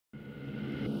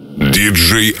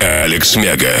Диджей Алекс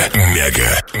Мега.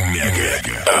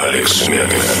 Алекс Мега.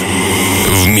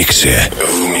 В миксе.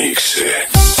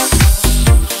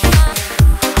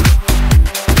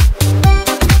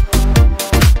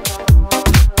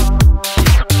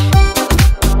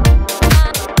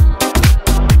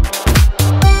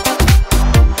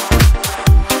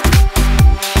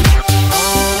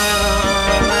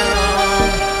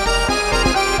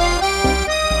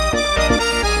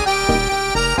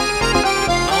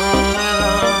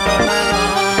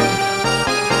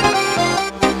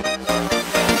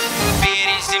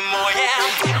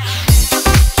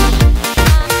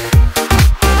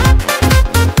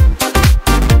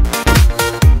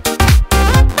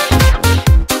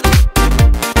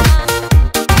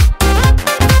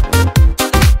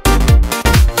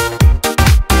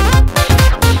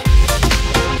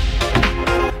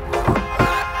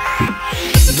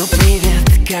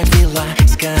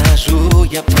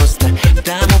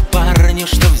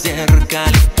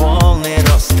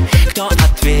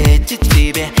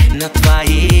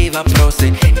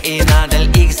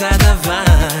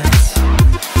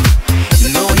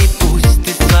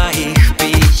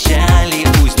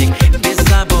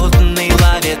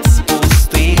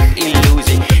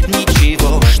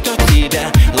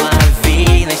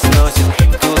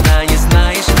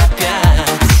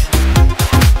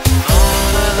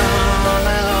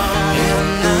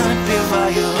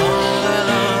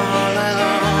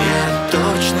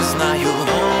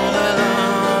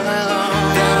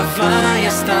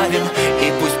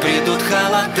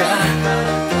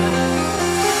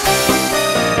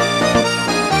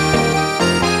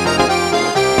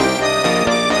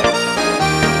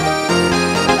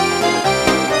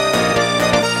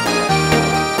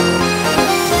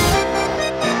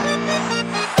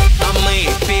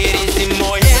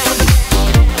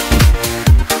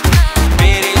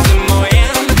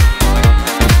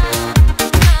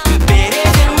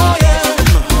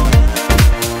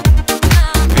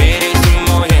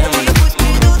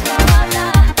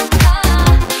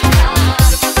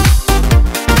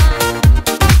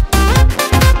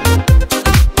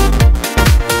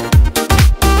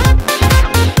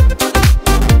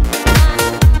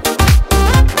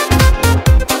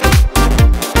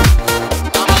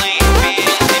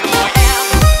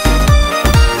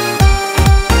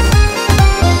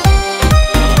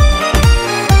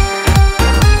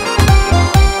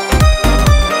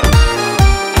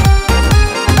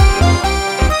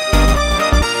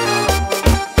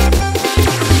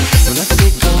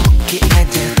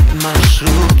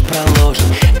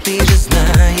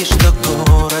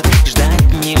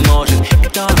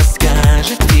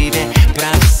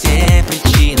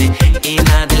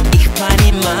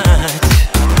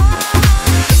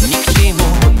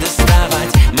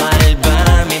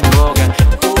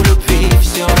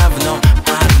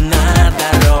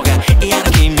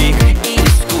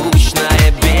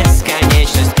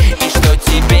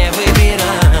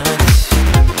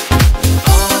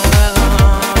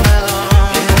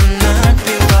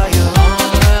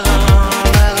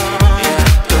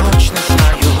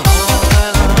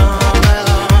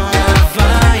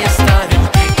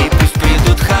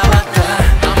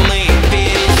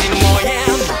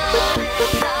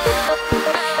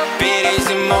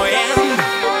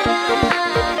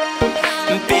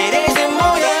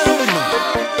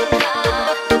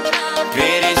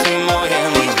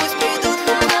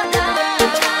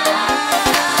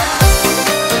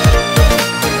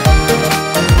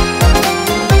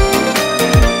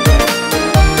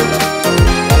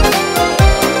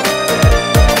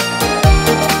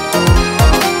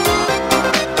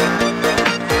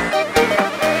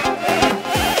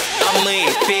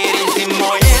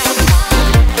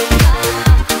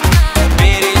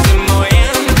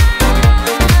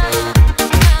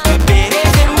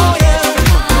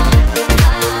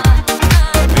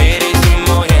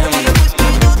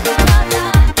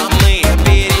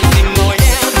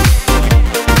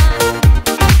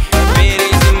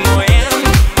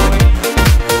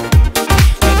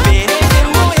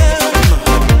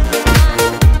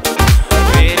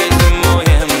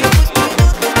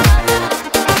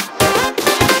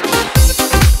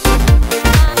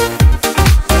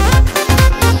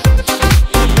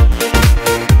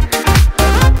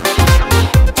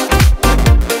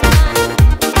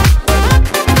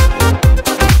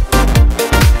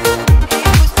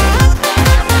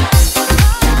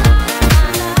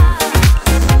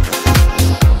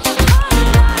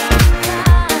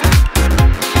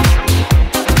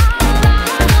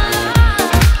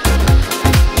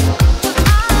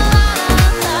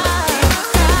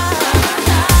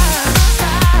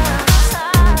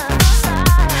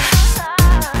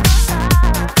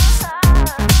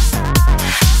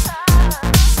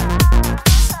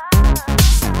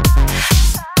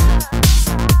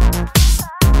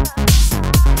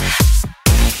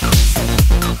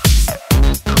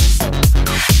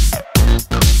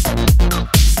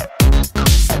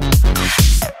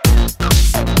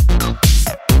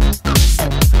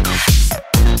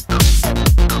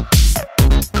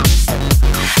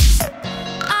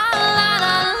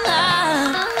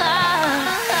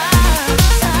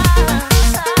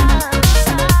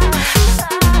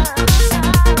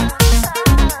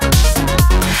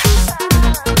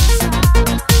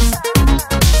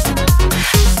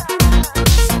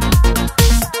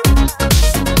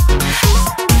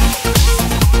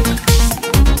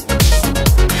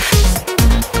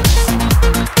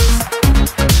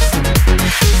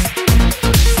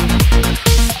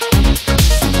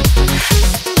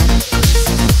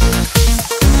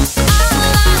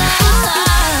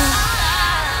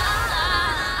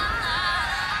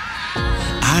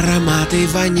 Ароматы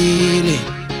ванили,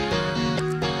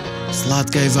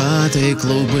 сладкой ваты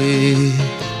клубы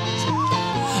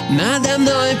надо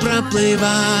мной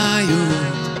проплывают,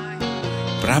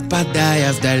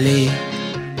 пропадая вдали.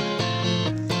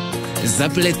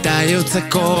 Заплетаются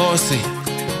косы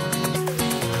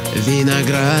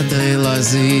виноградной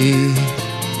лозы,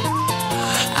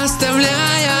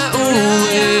 оставляя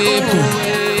улыбку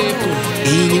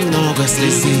и немного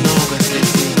слезы.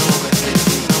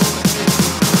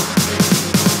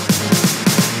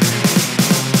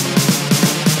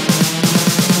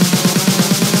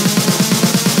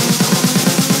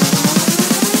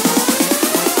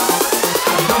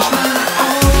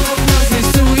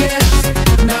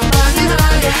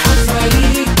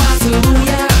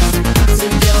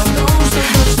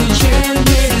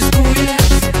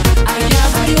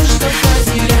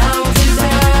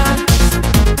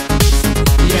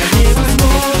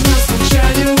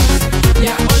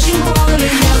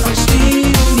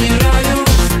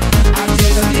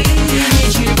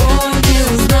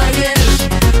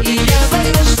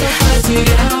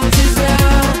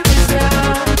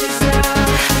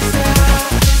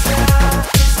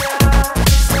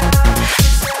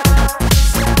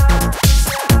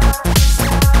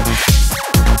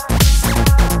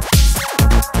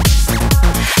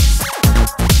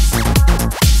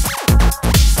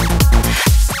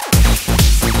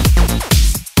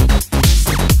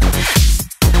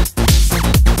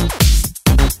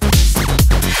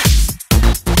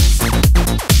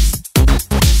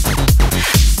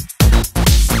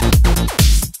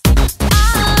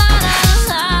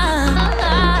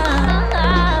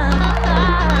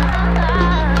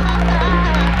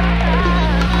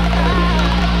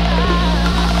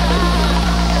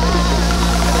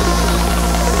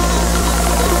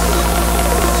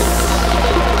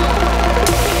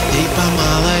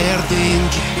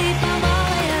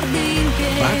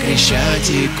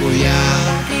 Крещатику я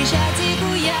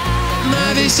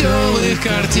на веселых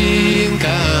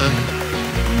картинках.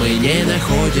 Мы не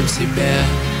находим себя.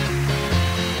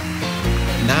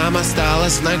 Нам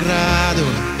осталось в награду,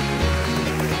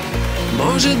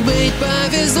 может быть,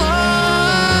 повезло.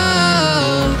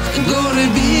 Горы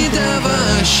битого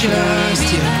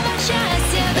счастья,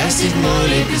 да седьмой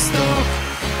лепесток.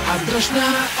 А дождь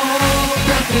на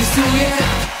окнах рисует,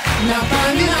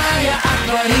 напоминая о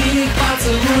твоих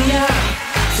поцелуях.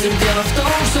 Все дело в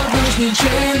том, что дождь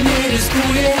ничем не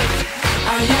рискует,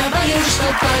 а я боюсь, что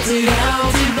потерял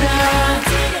тебя.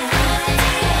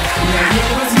 Я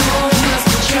невозможно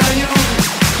скучаю,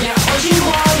 я очень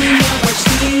болен, я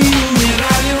почти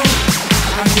умираю.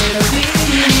 А где-то ты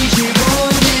ничего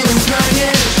не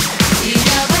узнаешь, и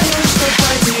я боюсь, что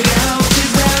потерял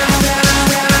тебя.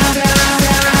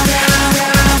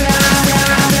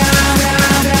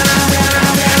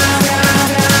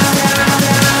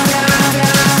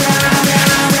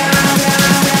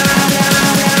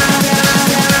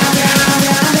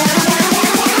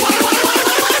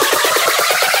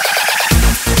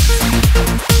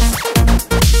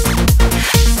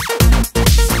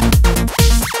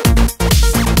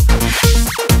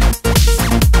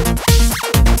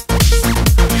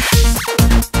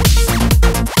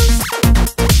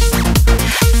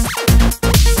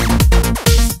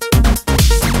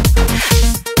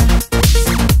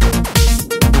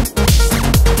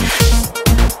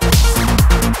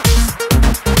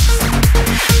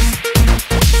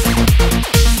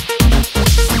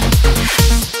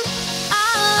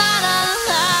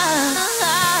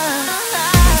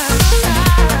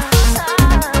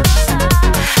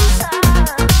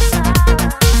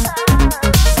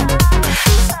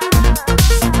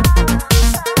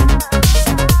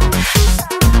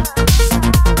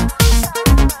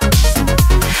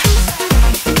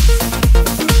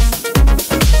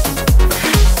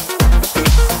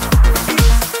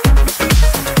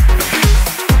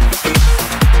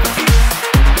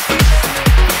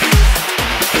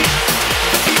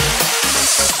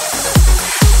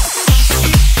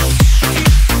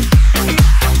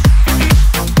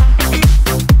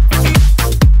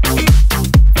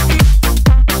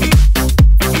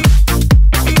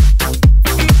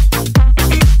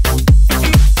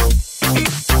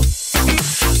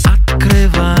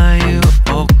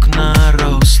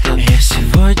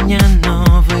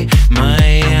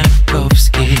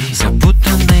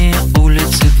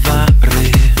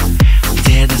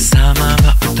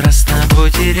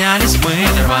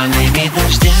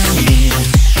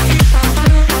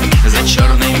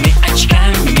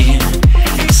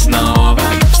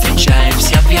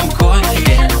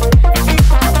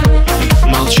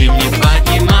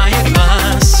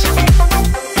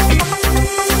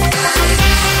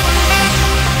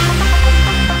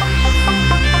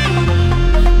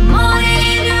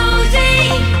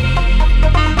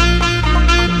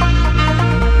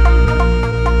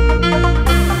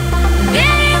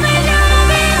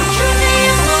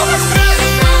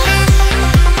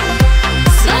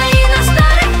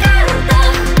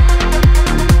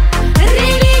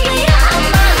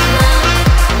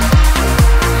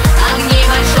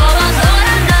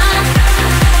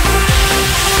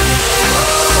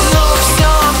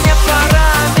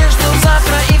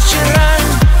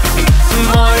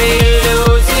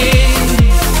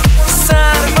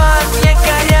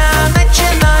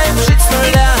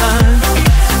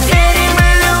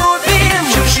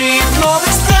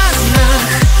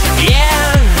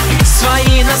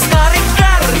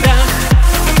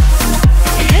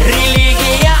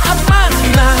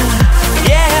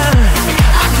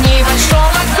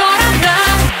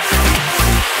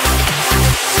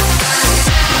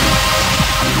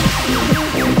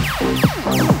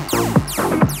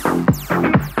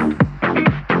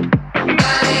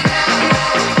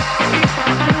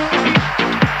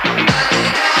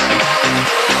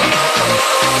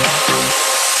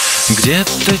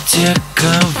 те,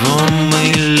 кого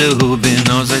мы любим,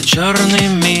 но за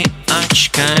черными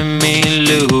очками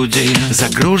люди,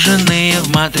 загруженные в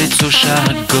матрицу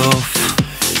шагов,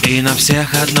 и на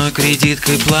всех одной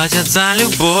кредиткой платят за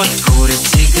любовь. Курят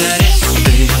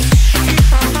сигареты,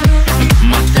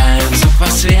 мотаются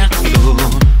по свету,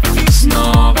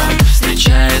 снова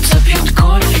встречаются, пьют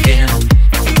кофе,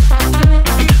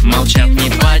 молчат, не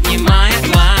поднимая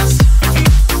глаз.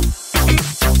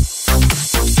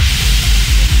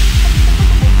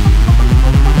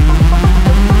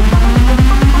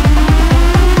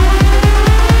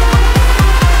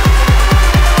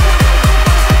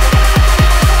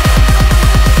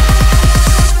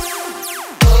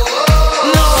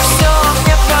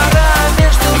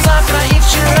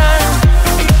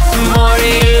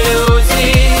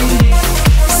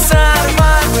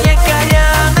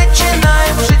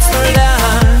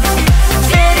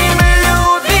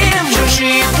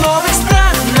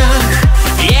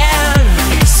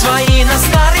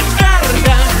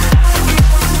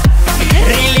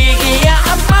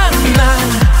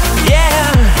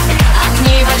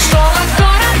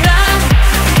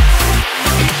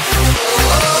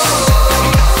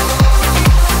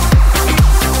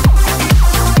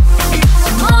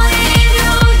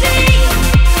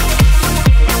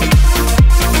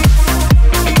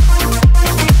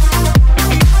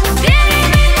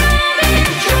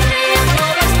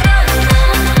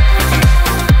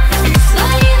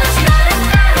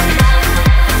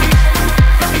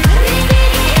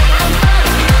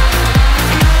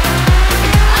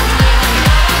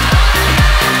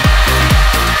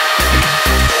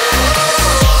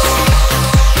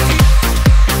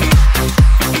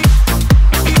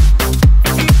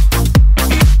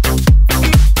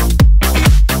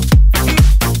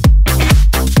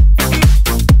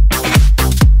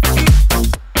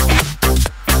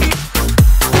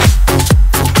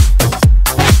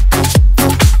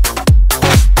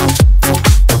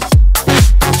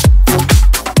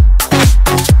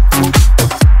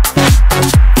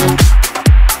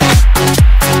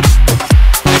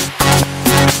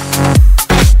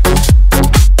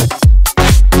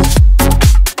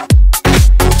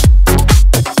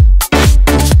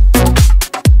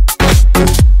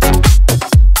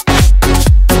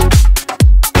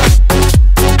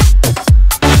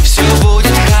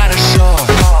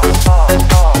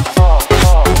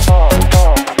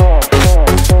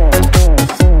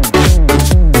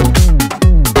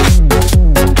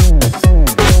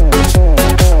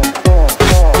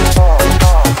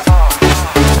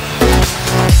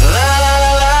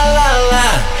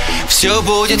 Все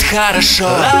будет хорошо,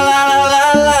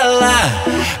 ла-ла-ла-ла-ла.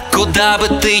 Куда бы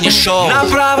ты ни шел,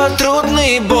 направо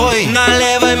трудный бой,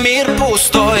 налево мир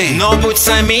пустой, но будь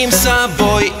самим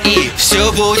собой, и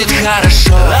все будет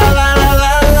хорошо,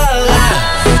 ла-ла-ла-ла-ла.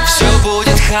 Все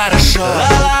будет хорошо,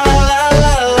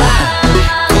 ла-ла-ла-ла-ла.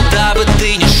 Куда бы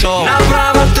ты ни шел,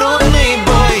 направо трудный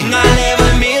бой,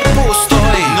 налево мир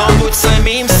пустой, но будь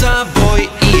самим собой,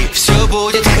 и все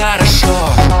будет хорошо.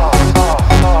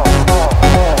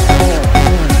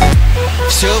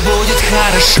 Все будет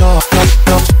хорошо.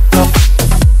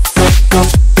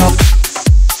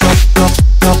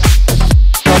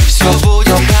 Все будет хорошо. Все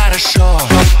будет хорошо.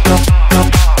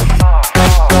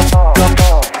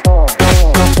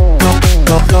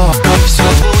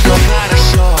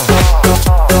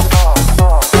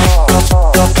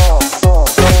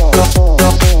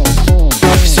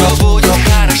 Все будет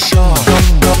хорошо.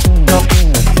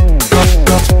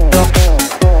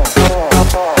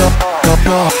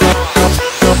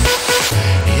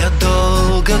 Я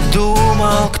долго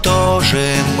думал, кто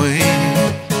же мы.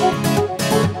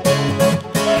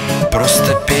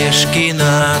 Просто пешки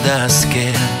на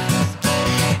доске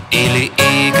или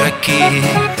игроки,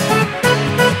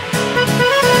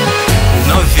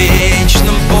 но в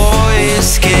вечном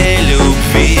поиске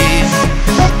любви.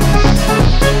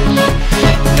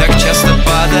 Так часто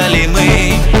падали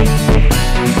мы,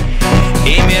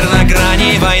 и мир на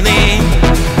грани войны.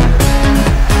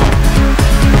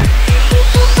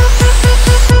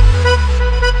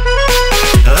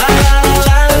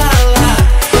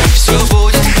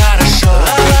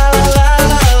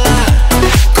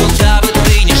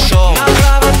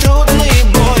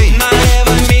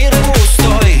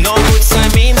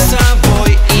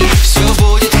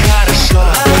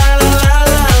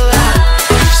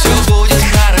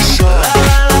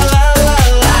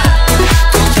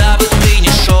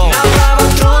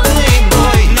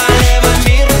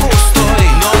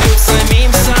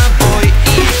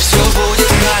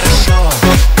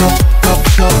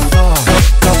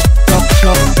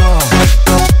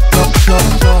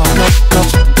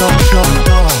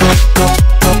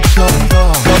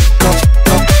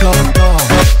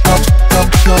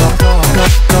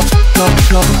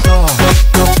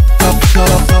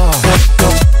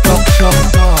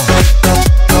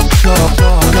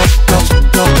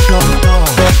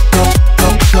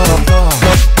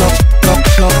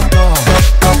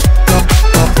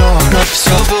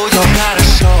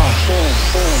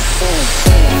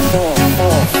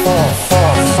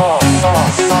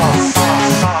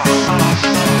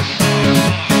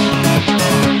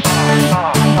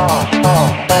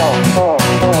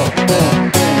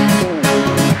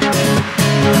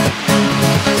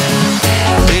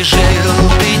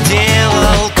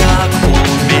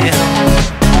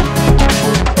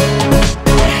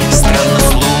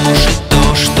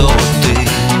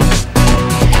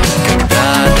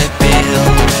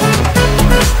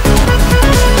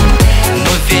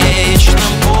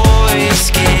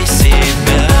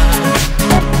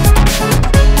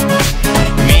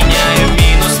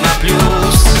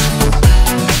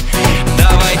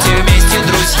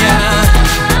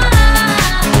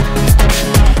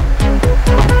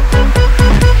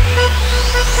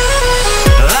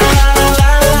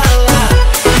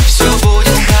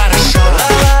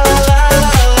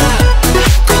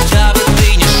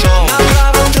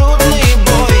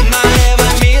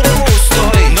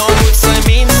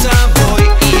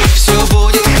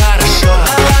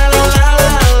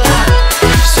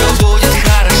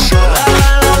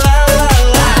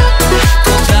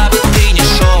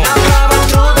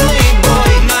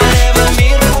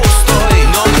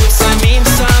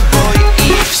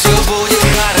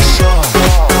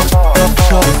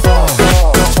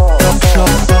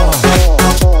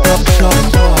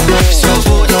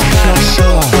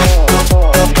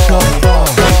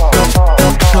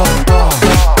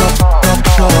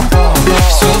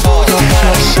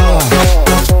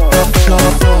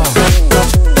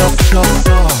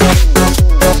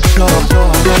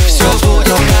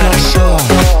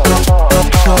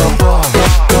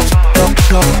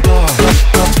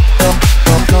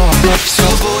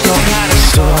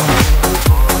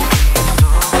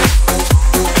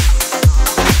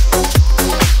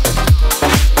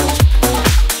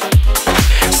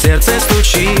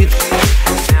 стучит.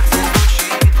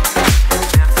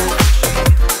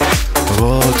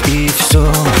 Вот и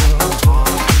все.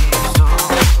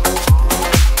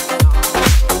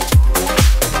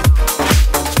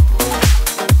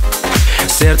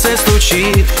 Сердце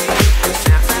стучит.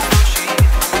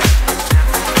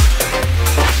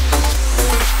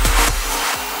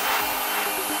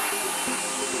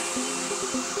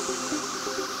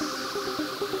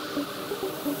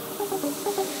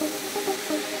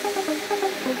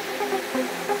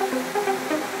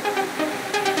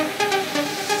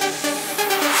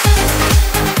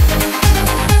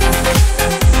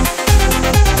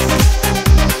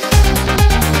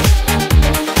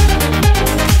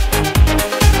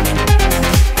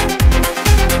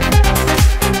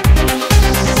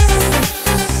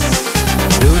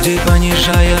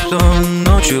 Понижая тон,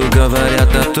 ночью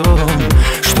говорят о том,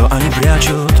 что они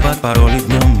прячут под пароли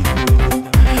днем.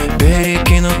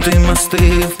 Перекинуты мосты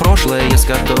в прошлое, с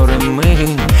которым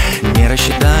мы не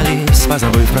рассчитались,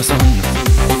 позабыв про сон.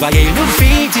 У твоей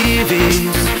любви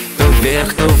девиз: то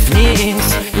вверх, то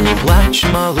вниз. Не плачь,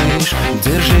 малыш,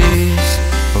 держись.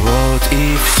 Вот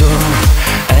и все.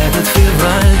 Этот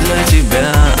февраль для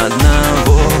тебя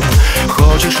одного.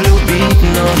 Хочешь любить,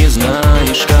 но не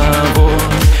знаешь кого.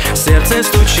 Сердце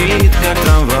стучит, как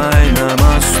трамвай на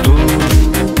мосту.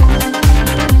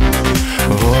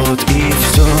 Вот и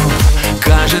все.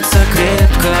 Кажется,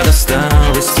 крепко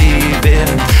досталось тебе.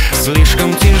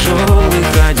 Слишком тяжелый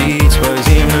ходить по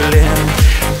земле.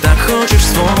 Так хочешь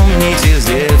вспомнить из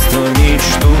детства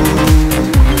мечту.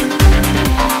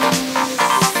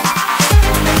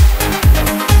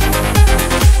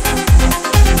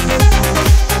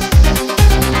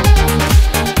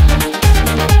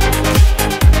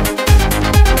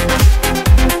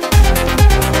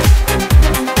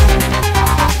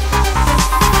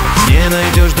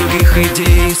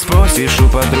 Идей спросишь у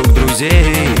подруг,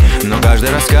 друзей, но каждый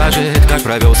расскажет, как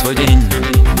провел свой день.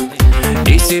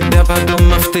 И себя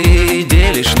подумав, ты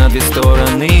делишь на две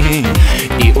стороны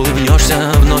и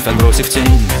улыбнешься, вновь отбросив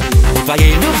тень. У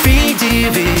твоей любви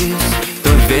девиз: то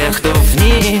вверх, то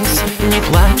вниз. Не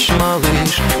плачь,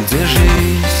 малыш,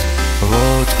 держись.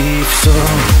 Вот и все.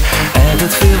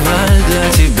 Этот февраль для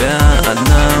тебя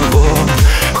одного.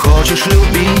 Хочешь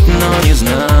любить, но не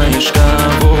знаешь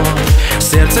кого.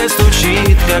 Сердце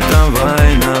стучит, как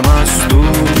трамвай на мосту.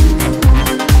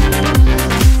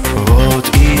 Вот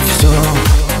и все.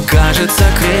 Кажется,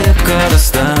 крепко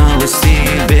досталось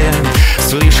тебе.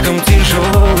 Слишком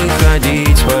тяжелый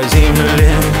ходить по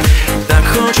земле. Так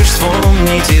хочешь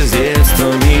вспомнить из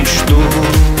детства мечту.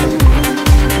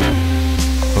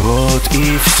 Вот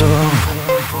и все.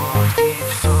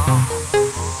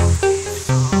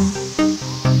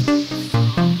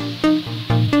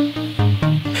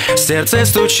 Сердце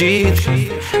стучит,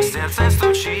 сердце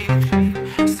стучит,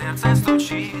 сердце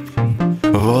стучит.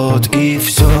 Вот и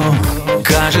все.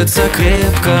 Кажется,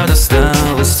 крепко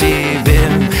досталось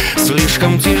тебе.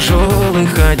 Слишком тяжелый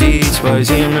ходить по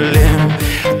земле.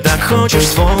 Так хочешь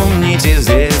вспомнить из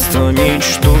детства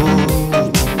мечту.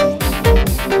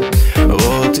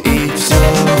 Вот и все.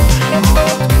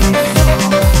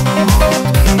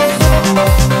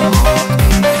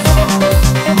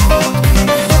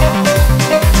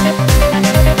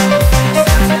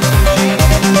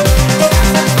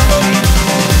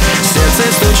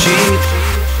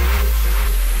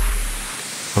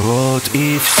 Вот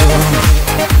и все.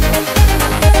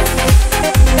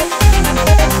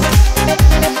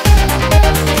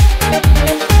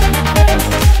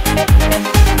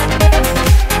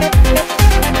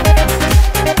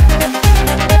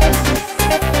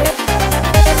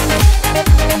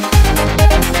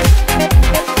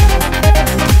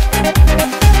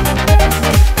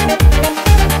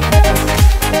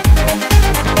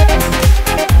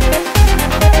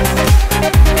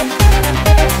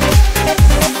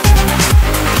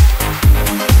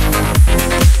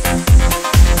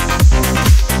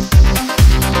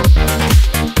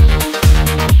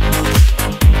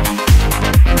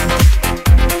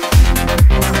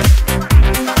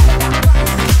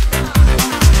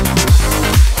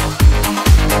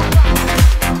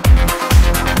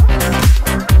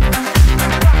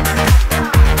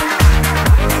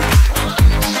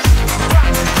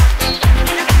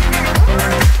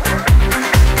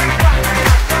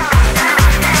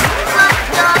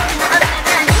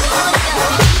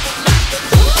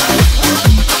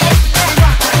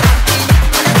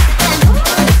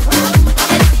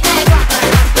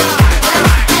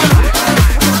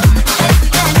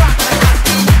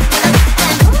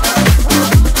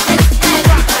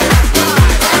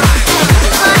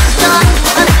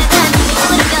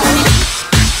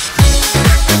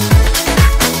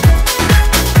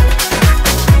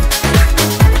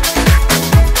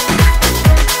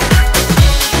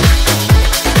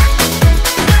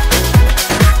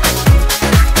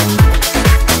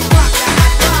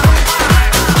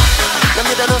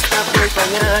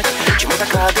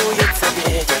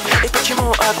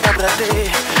 от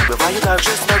доброты. Бывают так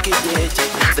жестокие дети.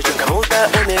 Зачем кому-то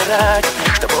умирать,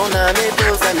 чтобы он нами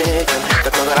был заметен?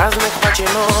 Как много разных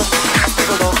почему, а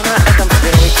сколько ложь на этом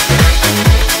свете.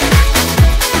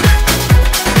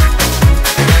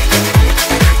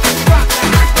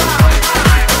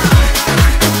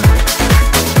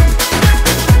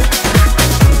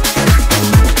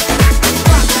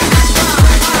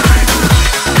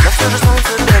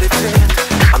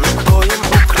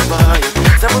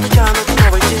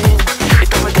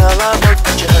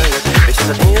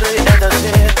 Мир и этот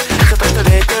свет, все то, что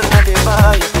ветер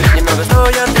напевает, немного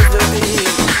стоят без любви,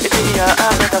 и ты и я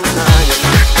об этом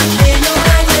знаешь.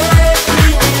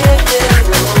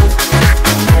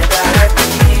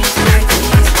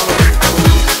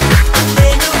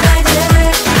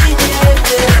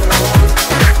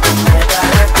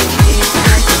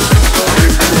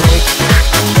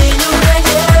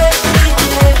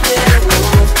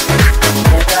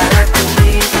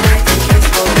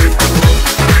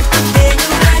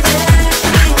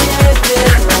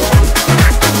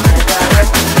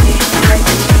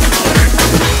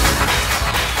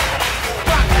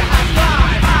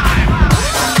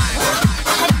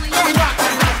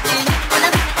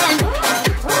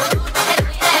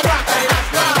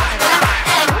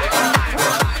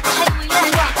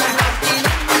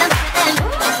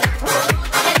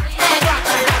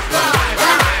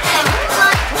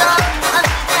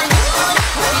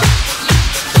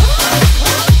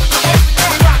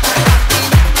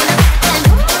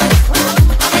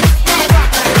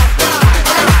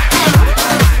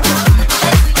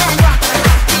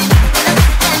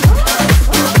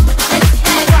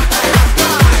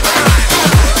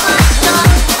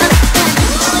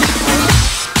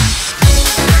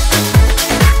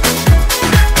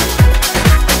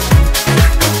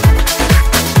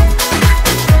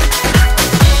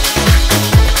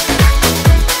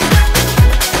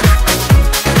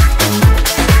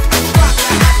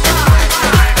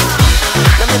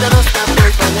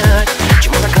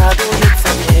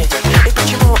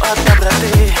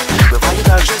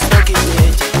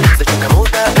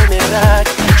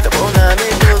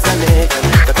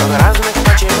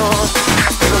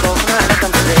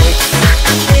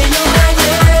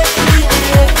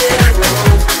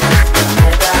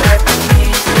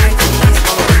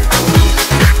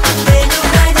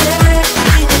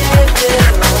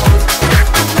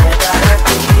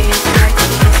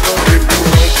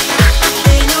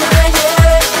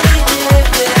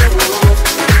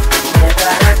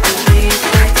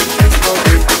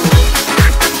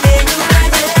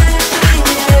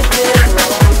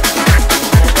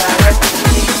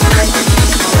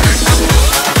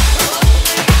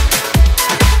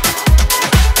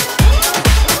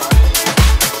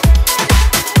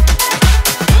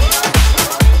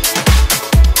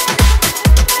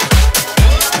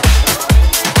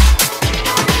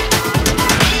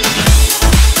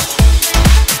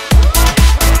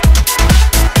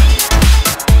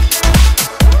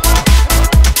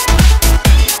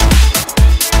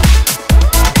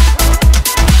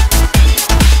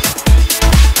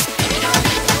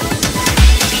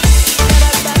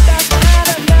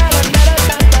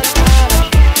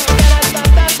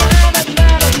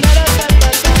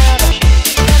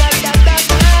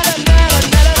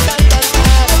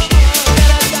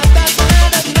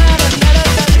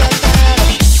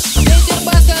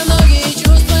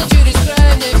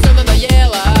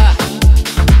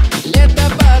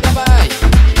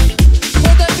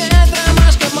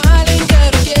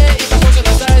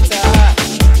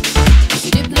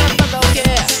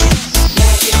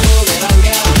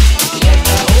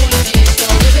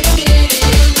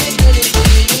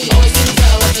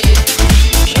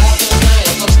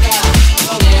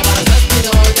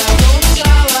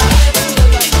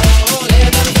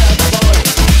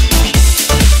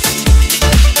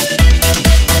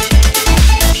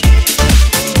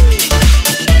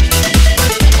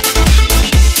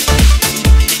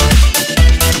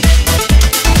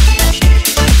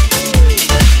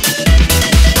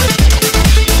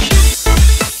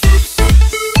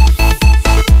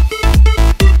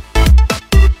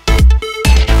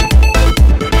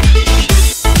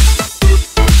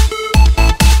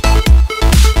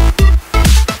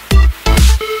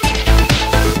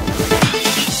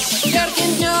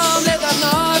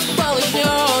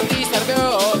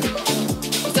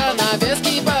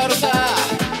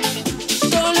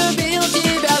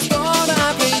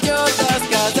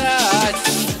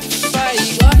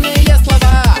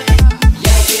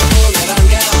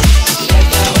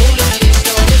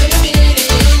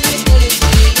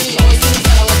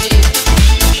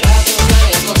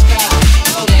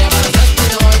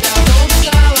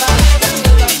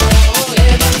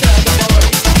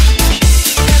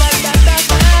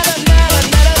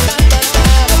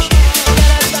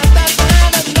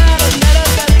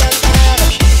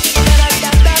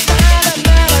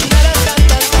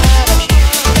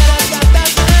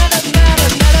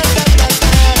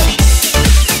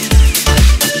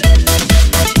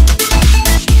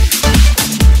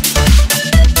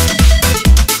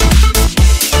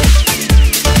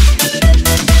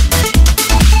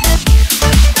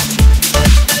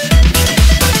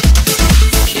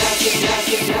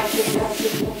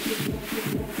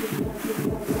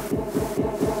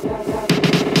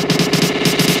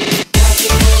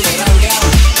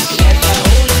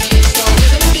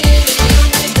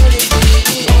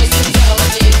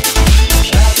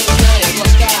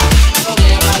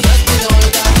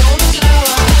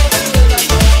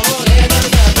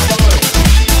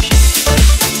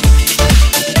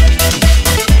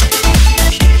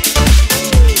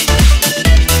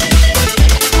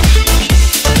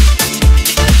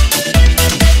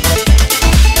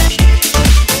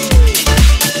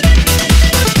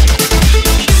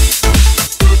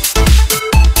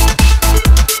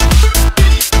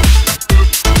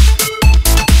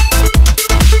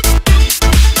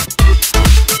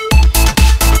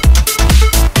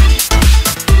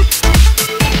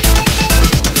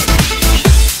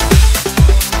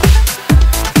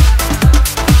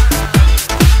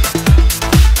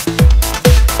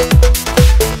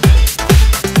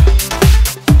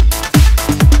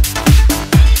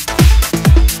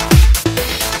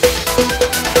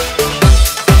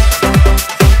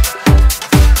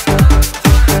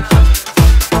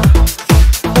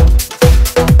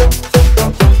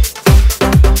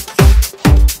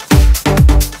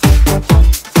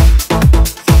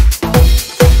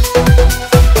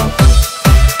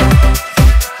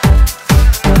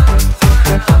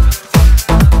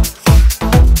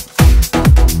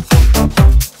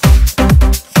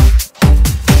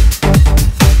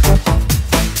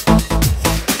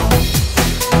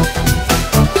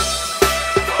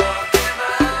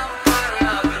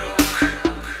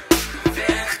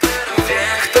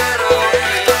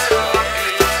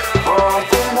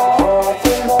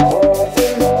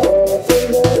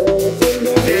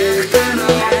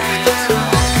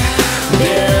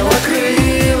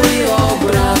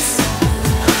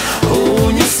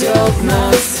 унесет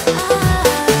нас,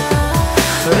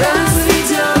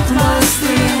 разведет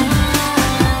мосты,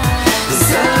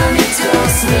 заметет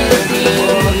следы.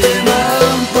 Вот и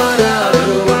нам пора,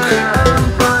 друг.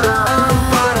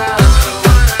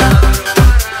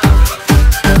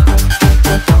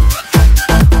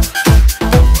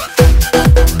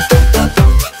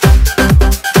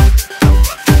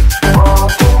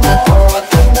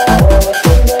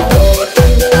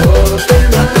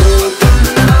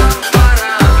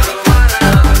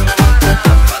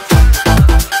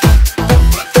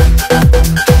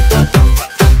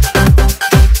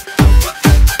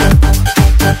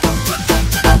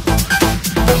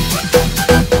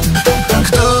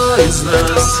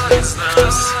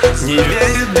 Не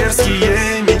верит в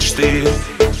дерзкие мечты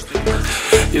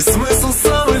и смысл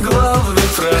самых главных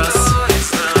фраз.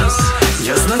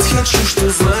 Я знать хочу, что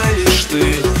знаешь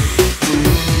ты.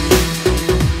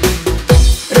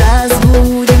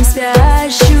 Разбудим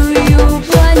спящую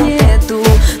планету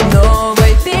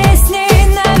новой песней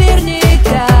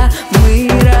наверняка. Мы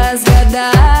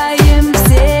разгадаем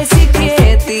все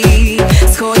секреты,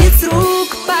 сходит с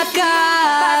рук пока.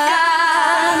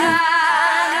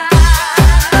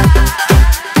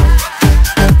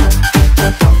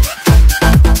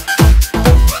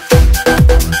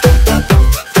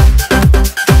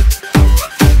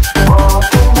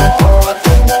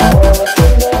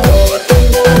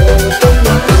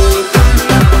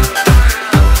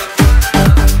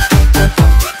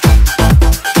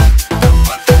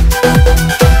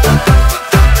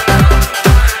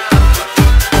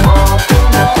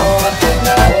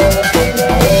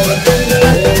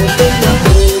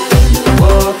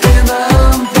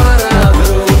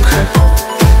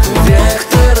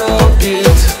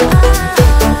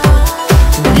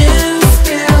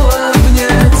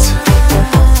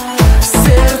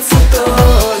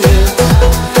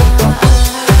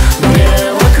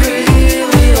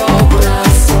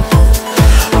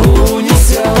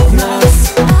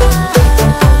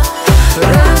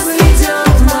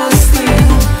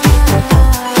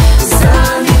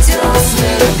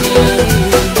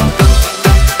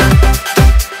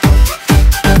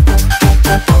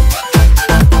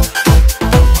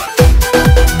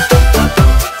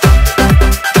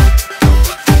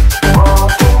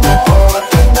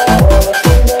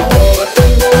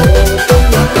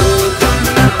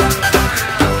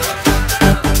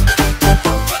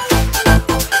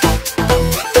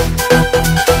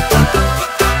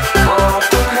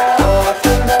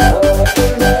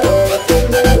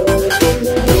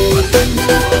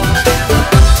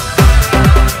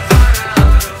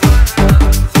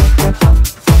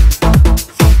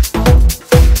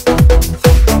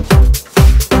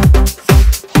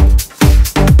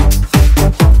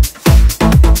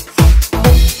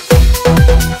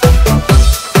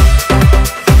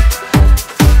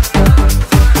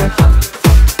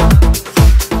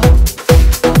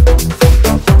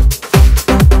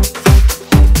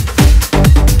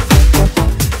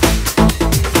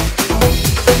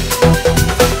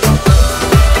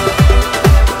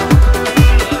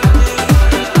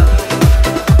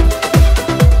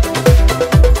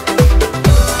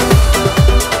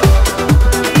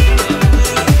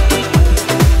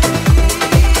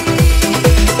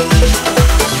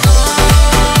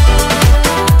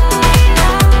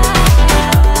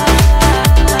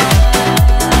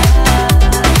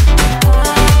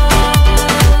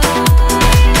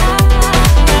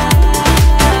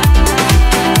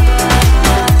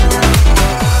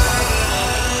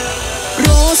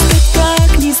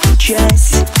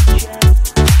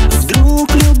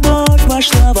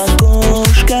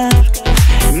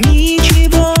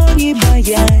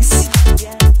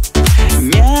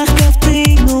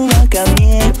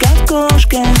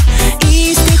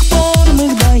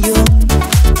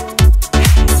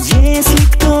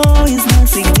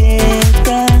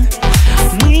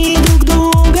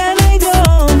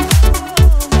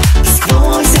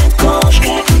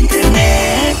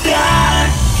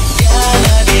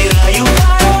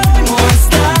 Пароль, мой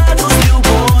статус,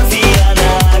 любовь, и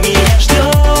она меня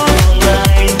ждет.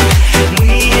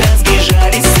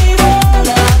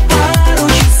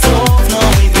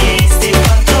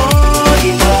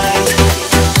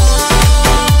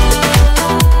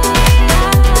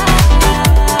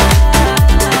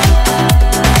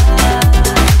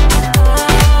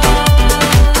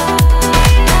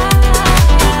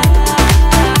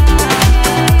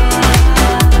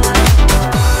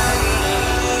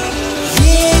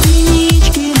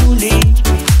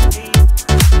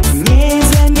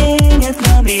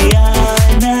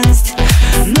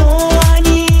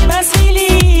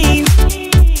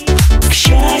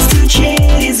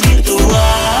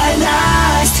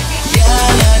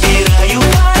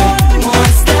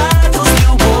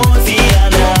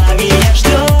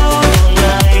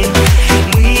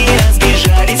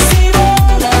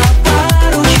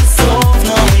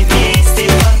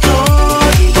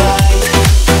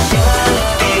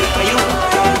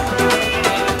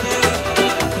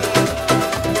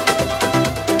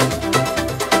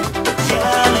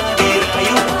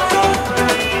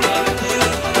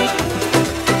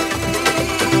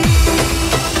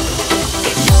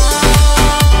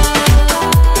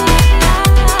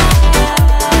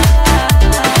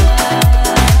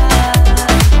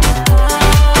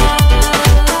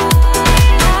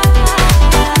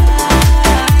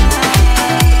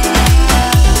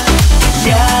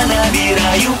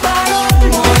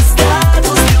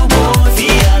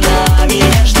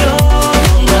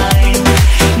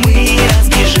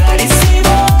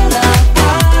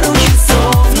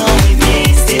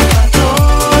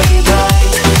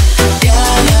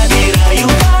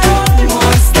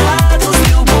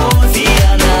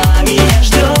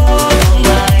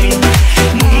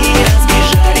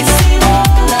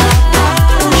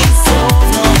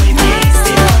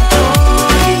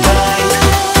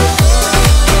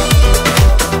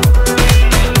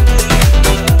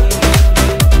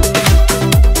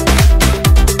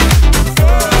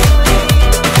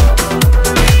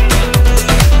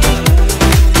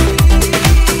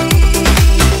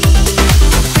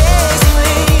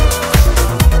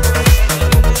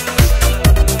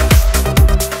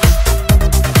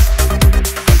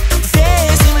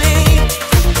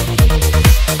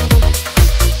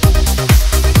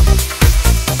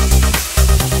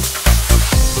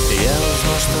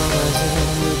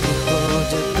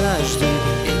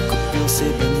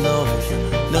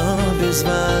 без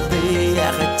воды.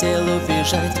 Я хотел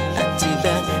убежать от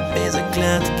тебя без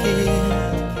оглядки,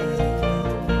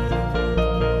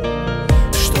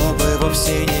 чтобы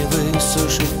вовсе не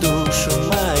высушить душу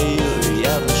мою.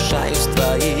 Я внушаюсь,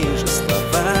 твои же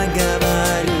слова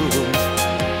говорю.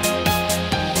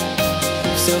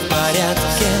 Все в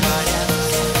порядке.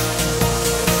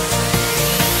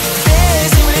 Две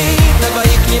земли на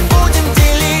двоих не будем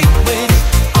делить. Мы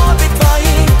обе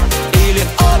твои или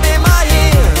обе мои.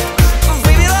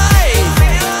 Выбирай.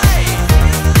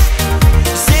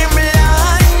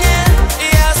 Земляне,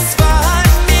 я с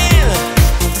вами.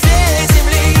 Две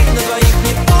земли на двоих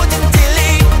не будем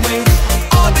делить. Мы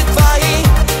обе твои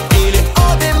или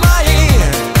обе мои.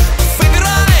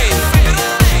 Выбирай.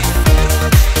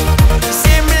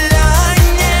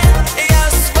 Земляне, я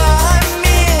с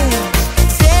вами.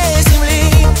 Две земли.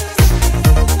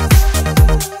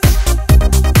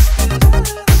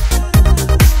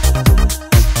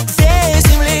 Две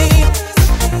земли.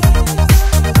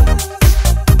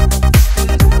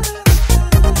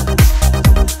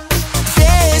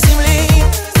 Две земли.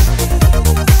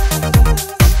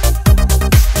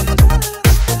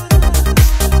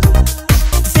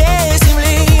 Две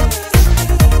земли.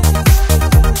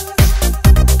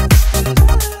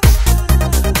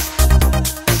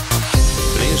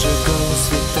 Ближе голос,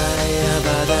 святая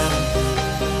вода.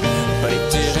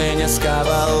 Притяжение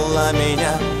сковало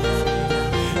меня.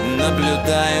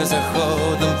 Наблюдаю за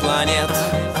ходом планет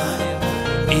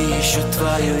и ищу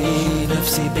твое имя в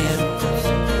себе.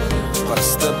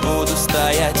 Просто буду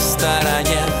стоять в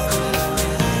стороне,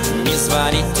 не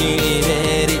звонить и не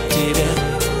верить